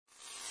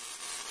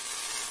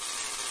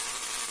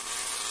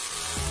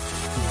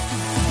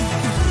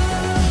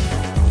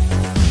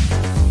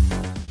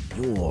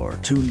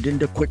tuned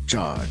into Quick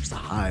Charge, the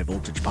high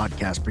voltage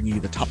podcast bringing you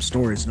the top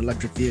stories in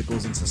electric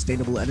vehicles and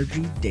sustainable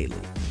energy daily.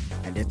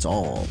 And it's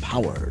all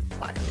powered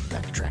by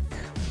electric.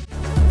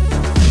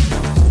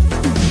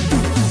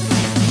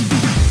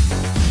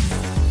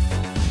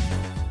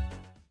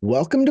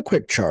 Welcome to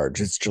Quick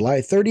Charge. It's July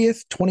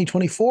 30th,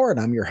 2024, and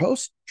I'm your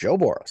host, Joe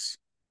Boris.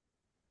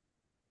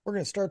 We're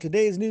going to start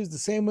today's news the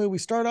same way we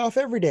start off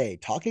every day,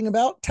 talking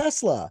about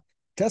Tesla.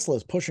 Tesla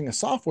is pushing a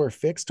software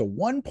fix to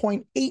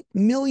 1.8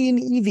 million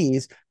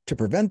EVs to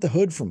prevent the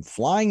hood from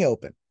flying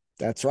open.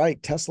 That's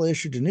right, Tesla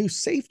issued a new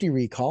safety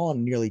recall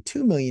on nearly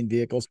 2 million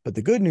vehicles, but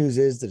the good news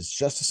is that it's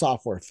just a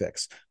software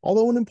fix,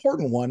 although an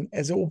important one,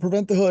 as it will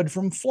prevent the hood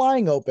from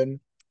flying open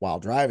while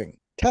driving.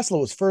 Tesla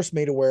was first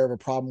made aware of a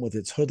problem with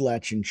its hood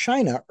latch in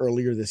China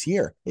earlier this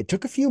year. It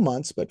took a few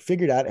months, but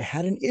figured out it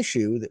had an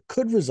issue that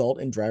could result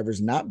in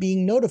drivers not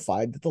being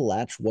notified that the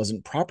latch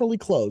wasn't properly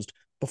closed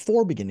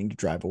before beginning to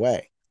drive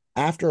away.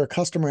 After a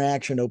customer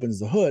action opens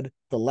the hood,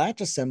 the latch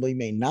assembly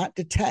may not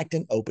detect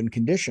an open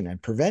condition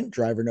and prevent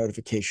driver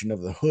notification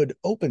of the hood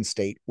open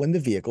state when the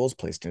vehicle is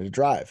placed into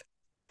drive.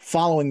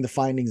 Following the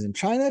findings in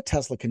China,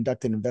 Tesla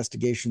conducted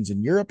investigations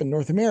in Europe and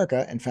North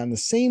America and found the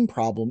same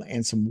problem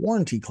and some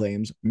warranty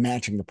claims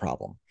matching the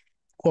problem.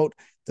 Quote,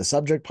 the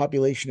subject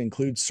population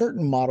includes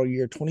certain model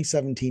year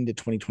 2017 to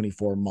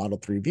 2024 Model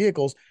 3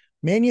 vehicles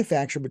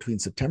manufactured between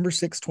September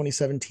 6,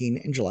 2017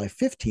 and July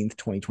 15,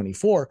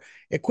 2024,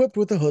 equipped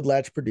with a hood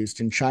latch produced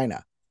in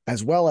China,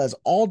 as well as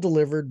all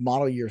delivered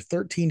model year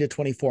 13 to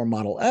 24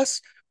 Model S,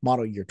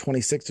 model year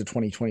 26 to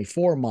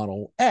 2024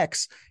 Model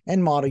X,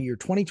 and model year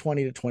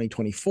 2020 to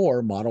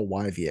 2024 Model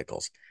Y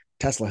vehicles.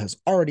 Tesla has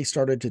already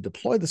started to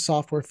deploy the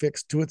software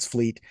fix to its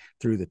fleet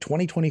through the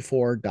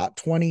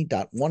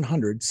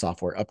 2024.20.100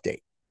 software update.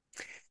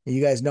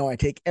 You guys know I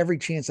take every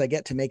chance I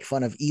get to make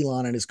fun of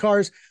Elon and his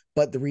cars,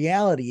 but the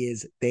reality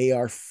is they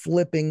are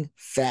flipping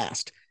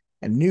fast.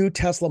 A new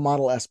Tesla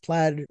Model S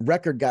Plaid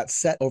record got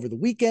set over the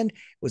weekend. It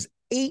was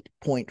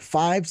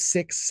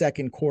 8.56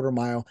 second quarter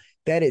mile.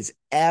 That is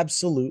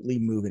absolutely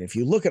moving. If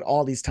you look at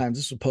all these times,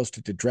 this was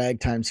posted to drag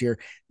times here,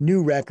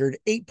 new record,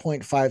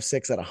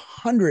 8.56 at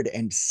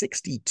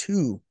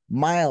 162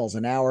 miles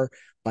an hour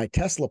by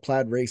Tesla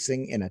Plaid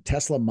Racing in a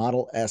Tesla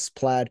Model S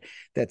Plaid.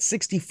 That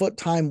 60-foot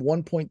time,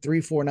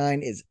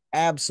 1.349, is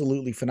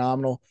absolutely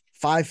phenomenal.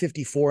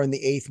 554 in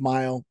the eighth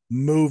mile,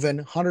 moving,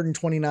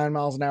 129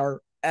 miles an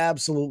hour,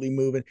 absolutely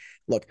moving.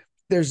 Look,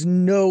 there's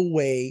no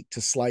way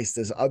to slice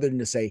this other than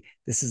to say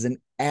this is an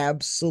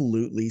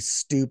absolutely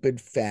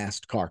stupid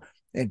fast car.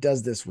 And it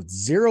does this with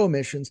zero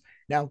emissions.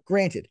 Now,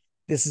 granted,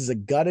 this is a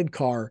gutted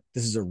car.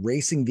 This is a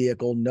racing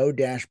vehicle, no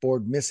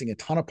dashboard, missing a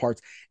ton of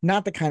parts.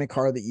 Not the kind of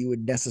car that you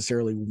would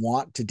necessarily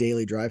want to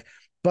daily drive.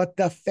 But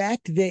the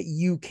fact that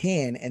you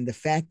can, and the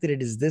fact that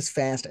it is this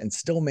fast and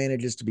still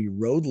manages to be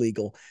road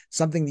legal,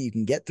 something that you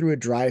can get through a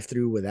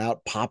drive-through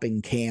without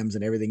popping cams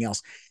and everything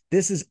else,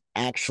 this is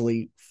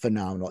actually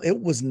phenomenal. It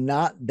was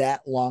not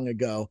that long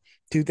ago,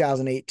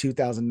 2008,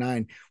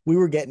 2009, we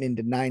were getting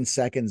into 9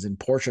 seconds in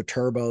Porsche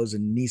turbos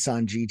and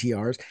Nissan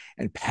GTRs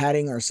and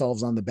patting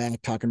ourselves on the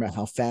back, talking about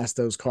how fast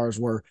those cars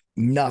were.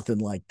 Nothing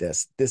like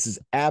this. This is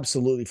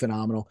absolutely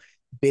phenomenal.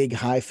 Big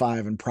high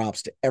five and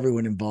props to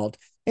everyone involved.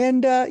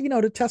 And,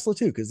 to Tesla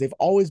too, because they've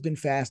always been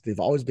fast. They've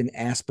always been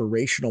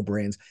aspirational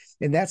brands.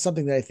 And that's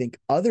something that I think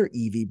other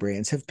EV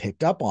brands have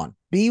picked up on.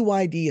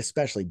 BYD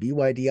especially.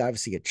 BYD,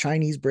 obviously a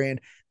Chinese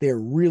brand. They're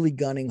really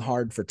gunning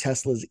hard for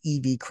Tesla's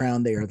EV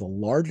crown. They are the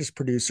largest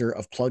producer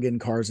of plug-in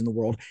cars in the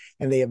world.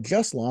 And they have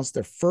just launched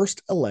their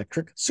first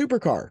electric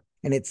supercar.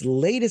 And its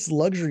latest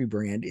luxury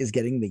brand is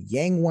getting the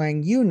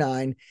Wang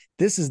Un9.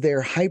 This is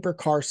their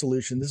hypercar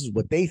solution. This is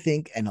what they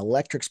think an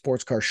electric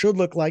sports car should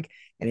look like,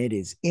 and it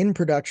is in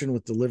production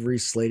with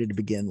deliveries slated to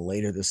begin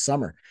later this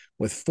summer.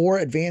 With 4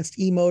 advanced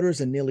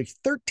e-motors and nearly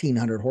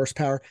 1,300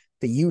 horsepower,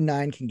 the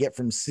U9 can get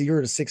from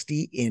 0 to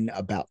 60 in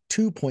about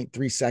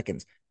 2.3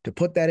 seconds. To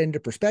put that into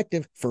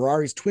perspective,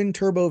 Ferrari's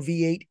twin-turbo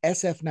V8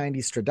 SF90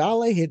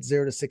 Stradale hits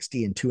 0 to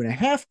 60 in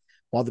 2.5,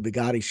 while the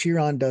Bugatti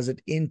Chiron does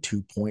it in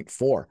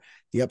 2.4.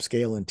 The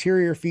upscale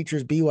interior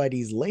features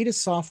BYD's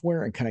latest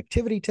software and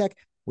connectivity tech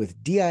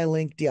with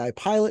DI-Link,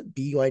 DI-Pilot.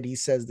 BYD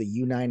says the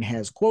U9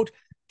 has, quote,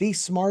 the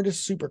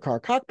smartest supercar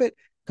cockpit,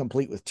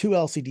 complete with 2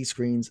 LCD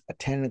screens, a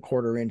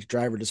 10.25-inch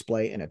driver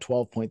display, and a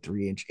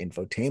 12.3-inch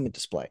infotainment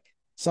display.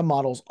 Some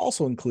models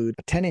also include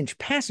a 10-inch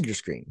passenger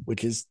screen,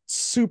 which is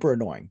super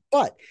annoying.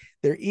 But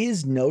there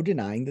is no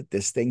denying that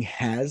this thing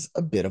has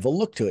a bit of a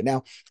look to it.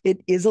 Now,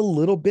 it is a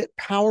little bit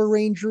Power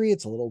Rangery.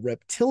 It's a little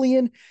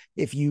reptilian.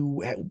 If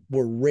you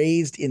were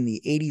raised in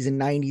the 80s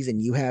and 90s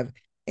and you have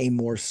a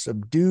more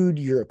subdued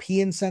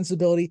European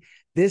sensibility,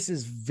 this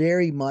is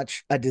very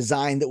much a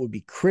design that would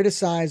be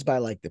criticized by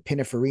like the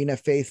Pininfarina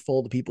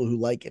faithful, the people who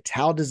like it's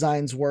how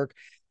designs work.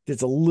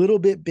 It's a little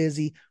bit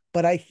busy,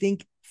 but I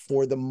think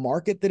for the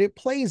market that it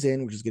plays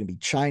in, which is going to be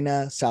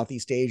China,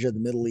 Southeast Asia, the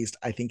Middle East,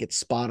 I think it's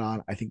spot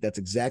on. I think that's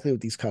exactly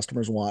what these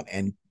customers want,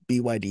 and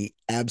BYD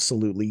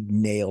absolutely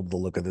nailed the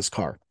look of this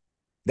car.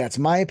 That's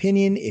my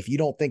opinion. If you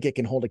don't think it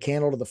can hold a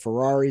candle to the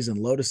Ferraris and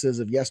Lotuses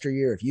of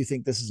yesteryear, if you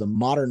think this is a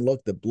modern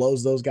look that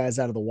blows those guys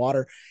out of the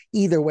water,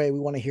 either way, we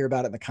want to hear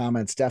about it in the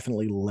comments.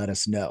 Definitely let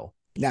us know.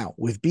 Now,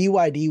 with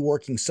BYD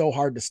working so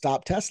hard to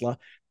stop Tesla,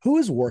 who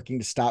is working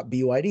to stop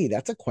BYD?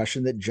 That's a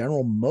question that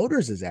General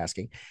Motors is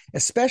asking,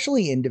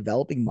 especially in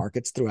developing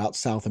markets throughout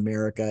South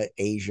America,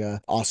 Asia,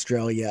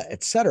 Australia,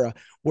 etc.,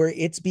 where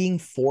it's being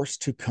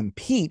forced to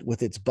compete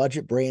with its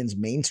budget brands,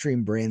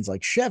 mainstream brands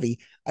like Chevy,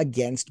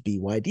 against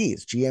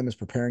BYD's. GM is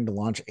preparing to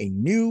launch a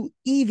new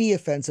EV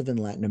offensive in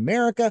Latin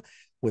America,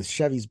 with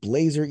Chevy's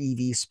Blazer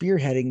EV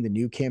spearheading the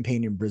new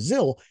campaign in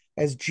Brazil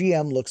as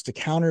GM looks to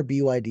counter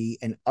BYD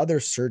and other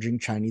surging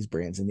Chinese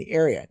brands in the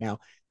area. Now,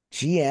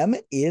 GM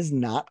is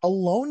not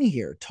alone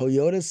here.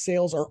 Toyota's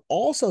sales are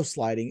also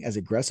sliding as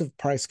aggressive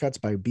price cuts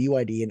by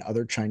BYD and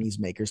other Chinese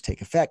makers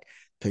take effect.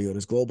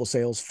 Toyota's global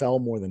sales fell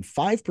more than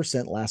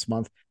 5% last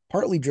month,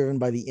 partly driven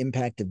by the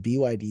impact of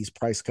BYD's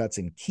price cuts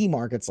in key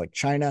markets like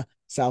China,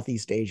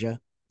 Southeast Asia,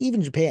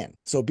 even Japan.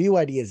 So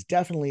BYD is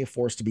definitely a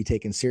force to be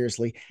taken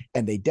seriously,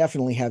 and they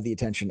definitely have the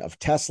attention of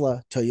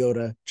Tesla,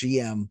 Toyota,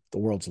 GM, the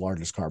world's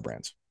largest car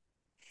brands.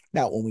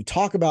 Now, when we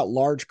talk about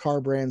large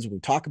car brands, when we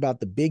talk about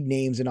the big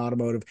names in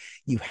automotive,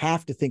 you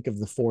have to think of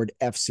the Ford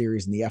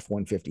F-Series and the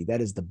F-150.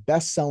 That is the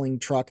best-selling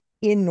truck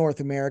in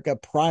North America.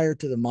 Prior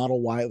to the Model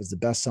Y, it was the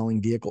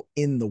best-selling vehicle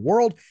in the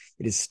world.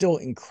 It is still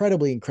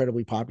incredibly,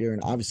 incredibly popular,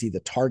 and obviously the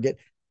target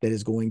that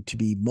is going to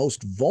be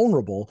most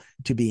vulnerable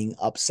to being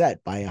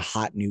upset by a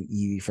hot new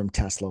EV from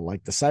Tesla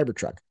like the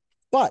Cybertruck.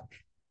 But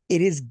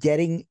it is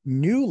getting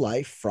new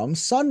life from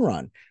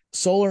Sunrun.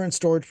 Solar and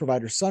storage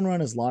provider Sunrun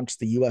has launched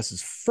the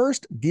US's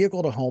first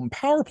vehicle-to-home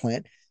power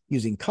plant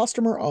using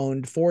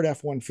customer-owned Ford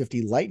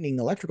F-150 Lightning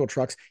electrical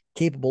trucks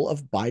capable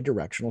of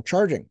bidirectional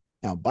charging.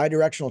 Now,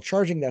 bidirectional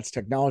charging, that's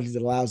technology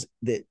that allows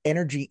the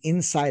energy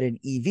inside an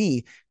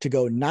EV to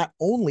go not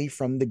only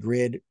from the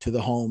grid to the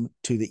home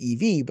to the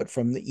EV, but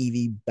from the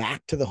EV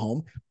back to the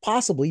home,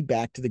 possibly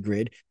back to the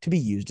grid to be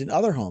used in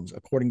other homes.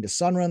 According to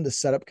Sunrun, the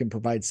setup can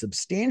provide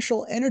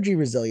substantial energy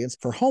resilience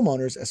for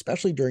homeowners,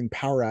 especially during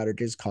power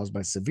outages caused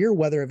by severe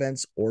weather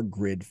events or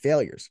grid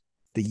failures.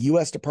 The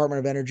U.S. Department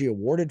of Energy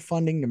awarded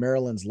funding to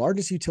Maryland's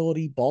largest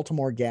utility,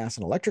 Baltimore Gas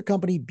and Electric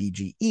Company,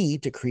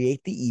 BGE, to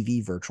create the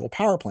EV virtual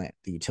power plant.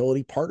 The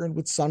utility partnered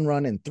with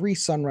Sunrun and 3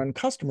 Sunrun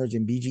customers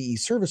in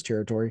BGE's service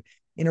territory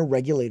in a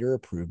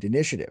regulator-approved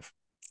initiative.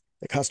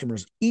 The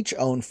customers each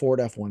own Ford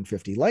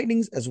F-150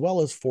 Lightnings, as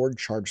well as Ford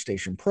Charge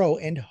Station Pro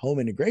and home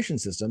integration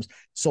systems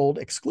sold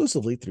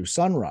exclusively through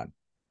Sunrun.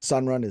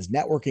 Sunrun is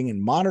networking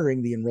and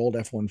monitoring the enrolled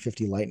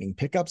F-150 Lightning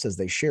pickups as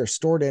they share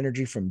stored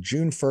energy from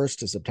June 1st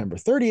to September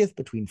 30th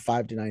between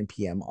 5 to 9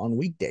 p.m. on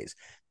weekdays.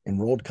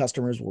 Enrolled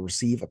customers will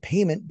receive a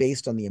payment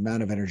based on the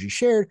amount of energy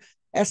shared,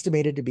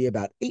 estimated to be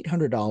about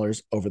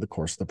 $800 over the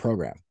course of the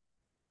program.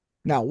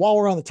 Now, while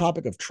we're on the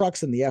topic of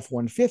trucks and the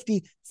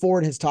F-150,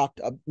 Ford has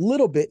talked a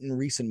little bit in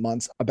recent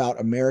months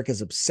about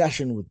America's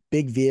obsession with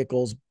big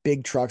vehicles,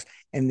 big trucks,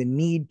 and the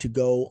need to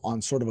go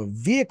on sort of a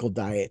vehicle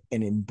diet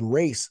and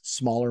embrace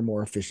smaller,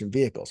 more efficient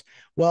vehicles.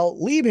 Well,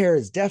 Liebherr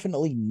is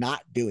definitely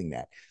not doing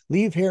that.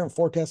 Liebherr and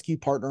Fortescue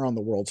partner on the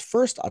world's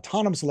first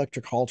autonomous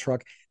electric haul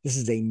truck. This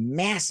is a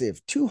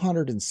massive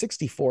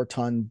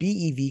 264-ton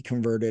BEV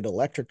converted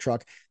electric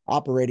truck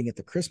operating at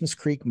the Christmas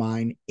Creek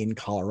mine in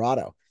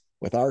Colorado.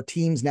 With our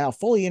teams now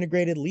fully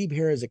integrated,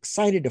 Liebherr is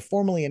excited to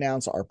formally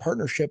announce our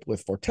partnership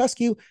with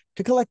Fortescue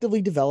to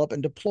collectively develop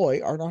and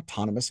deploy our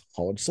autonomous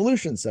haulage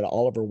solutions, said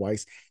Oliver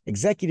Weiss,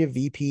 Executive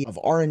VP of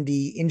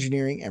R&D,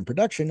 Engineering, and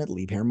Production at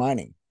Liebherr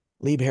Mining.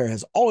 Liebherr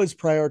has always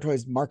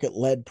prioritized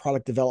market-led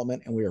product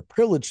development, and we are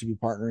privileged to be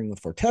partnering with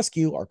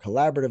Fortescue. Our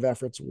collaborative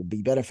efforts will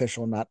be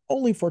beneficial not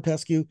only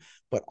Fortescue,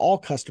 but all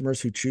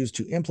customers who choose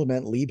to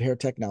implement Liebherr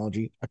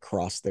technology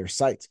across their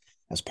sites.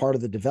 As part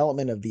of the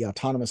development of the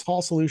autonomous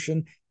haul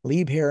solution,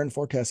 Liebherr and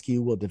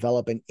Fortescue will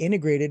develop an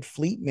integrated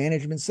fleet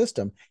management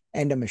system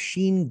and a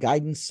machine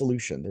guidance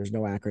solution. There's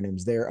no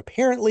acronyms there.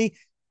 Apparently,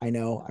 I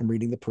know I'm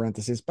reading the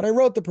parentheses, but I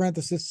wrote the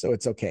parentheses, so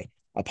it's okay.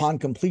 Upon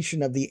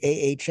completion of the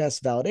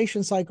AHS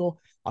validation cycle,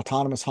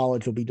 autonomous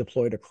haulage will be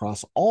deployed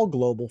across all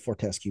global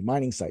Fortescue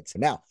mining sites.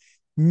 And now,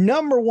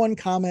 number one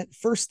comment,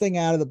 first thing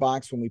out of the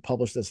box when we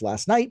published this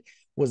last night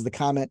was the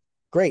comment,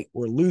 great,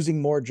 we're losing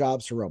more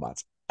jobs to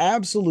robots.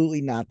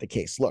 Absolutely not the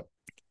case. Look,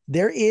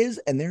 there is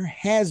and there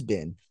has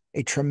been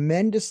a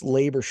tremendous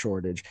labor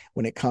shortage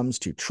when it comes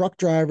to truck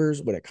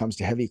drivers, when it comes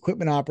to heavy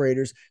equipment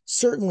operators,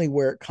 certainly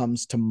where it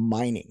comes to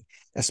mining,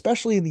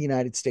 especially in the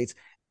United States.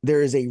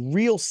 There is a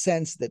real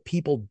sense that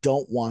people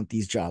don't want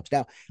these jobs.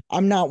 Now,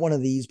 I'm not one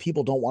of these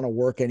people don't want to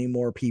work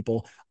anymore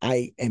people.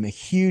 I am a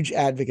huge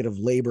advocate of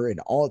labor in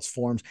all its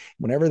forms.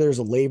 Whenever there's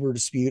a labor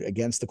dispute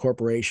against the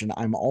corporation,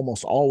 I'm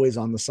almost always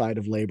on the side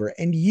of labor.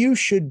 And you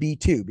should be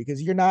too,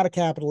 because you're not a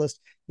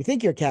capitalist. You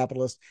think you're a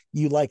capitalist.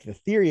 You like the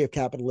theory of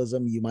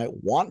capitalism. You might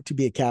want to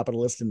be a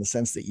capitalist in the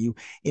sense that you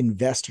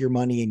invest your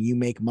money and you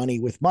make money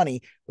with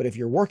money. But if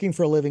you're working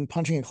for a living,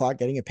 punching a clock,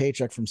 getting a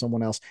paycheck from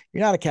someone else,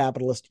 you're not a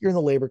capitalist. You're in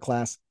the labor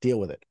class. Deal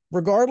with it.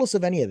 Regardless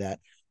of any of that,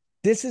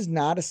 This is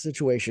not a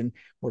situation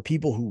where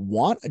people who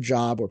want a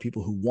job or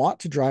people who want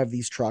to drive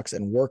these trucks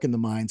and work in the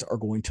mines are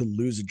going to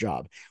lose a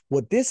job.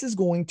 What this is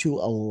going to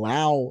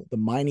allow the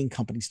mining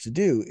companies to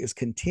do is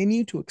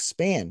continue to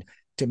expand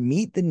to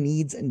meet the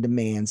needs and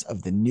demands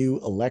of the new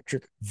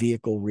electric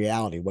vehicle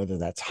reality, whether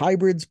that's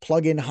hybrids,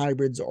 plug-in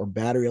hybrids, or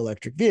battery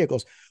electric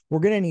vehicles. We're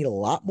going to need a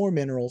lot more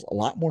minerals, a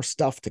lot more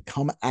stuff to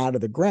come out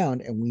of the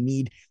ground, and we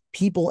need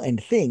people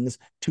and things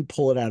to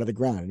pull it out of the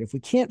ground. And if we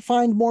can't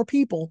find more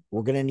people,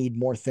 we're going to need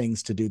more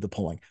things to do the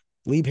pulling.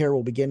 Liebherr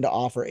will begin to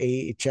offer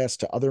AHS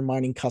to other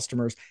mining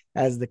customers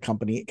as the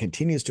company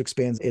continues to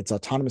expand its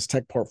autonomous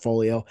tech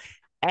portfolio.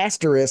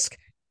 Asterisk,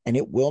 and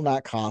it will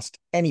not cost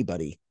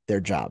anybody their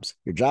jobs.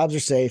 Your jobs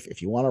are safe.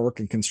 If you want to work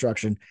in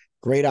construction,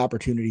 great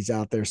opportunities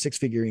out there,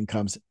 six-figure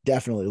incomes,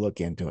 definitely look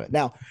into it.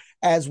 Now,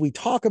 as we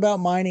talk about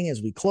mining,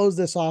 as we close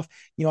this off,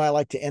 I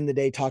like to end the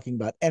day talking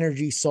about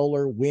energy,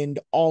 solar, wind,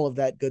 all of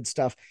that good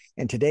stuff.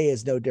 And today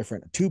is no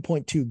different. A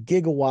 2.2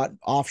 gigawatt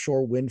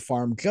offshore wind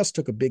farm just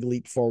took a big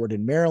leap forward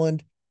in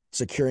Maryland,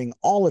 securing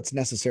all its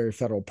necessary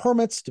federal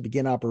permits to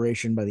begin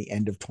operation by the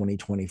end of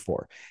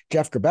 2024.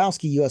 Jeff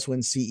Grabowski, US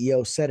Wind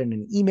CEO, said in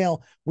an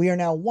email, "We are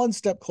now one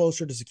step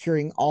closer to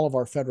securing all of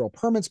our federal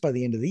permits by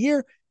the end of the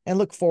year and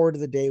look forward to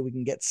the day we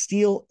can get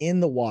steel in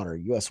the water."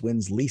 US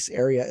Wind's lease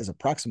area is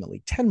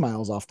approximately 10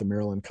 miles off the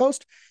Maryland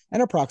coast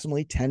and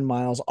approximately 10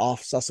 miles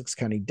off Sussex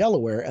County,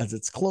 Delaware, as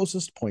its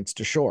closest points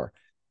to shore.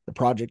 The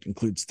project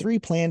includes 3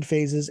 planned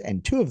phases,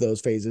 and 2 of those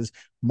phases,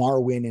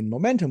 Mar Wind and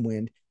Momentum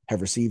Wind,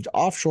 have received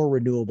offshore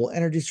renewable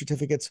energy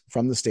certificates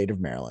from the state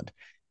of Maryland.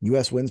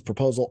 US Wind's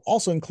proposal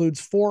also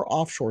includes 4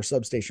 offshore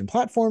substation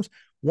platforms,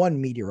 1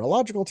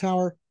 meteorological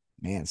tower,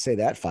 man, say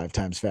that 5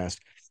 times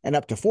fast, and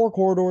up to 4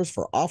 corridors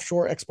for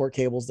offshore export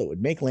cables that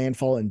would make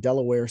landfall in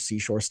Delaware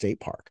Seashore State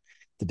Park.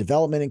 The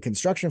development and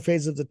construction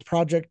phase of the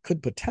project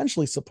could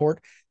potentially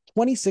support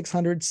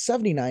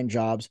 2,679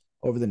 jobs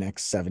over the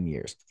next 7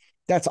 years.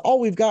 That's all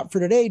we've got for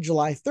today,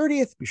 July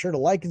 30th. Be sure to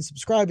like and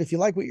subscribe if you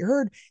like what you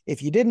heard.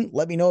 If you didn't,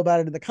 let me know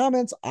about it in the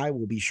comments. I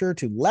will be sure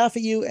to laugh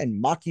at you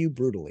and mock you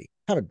brutally.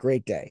 Have a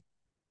great day.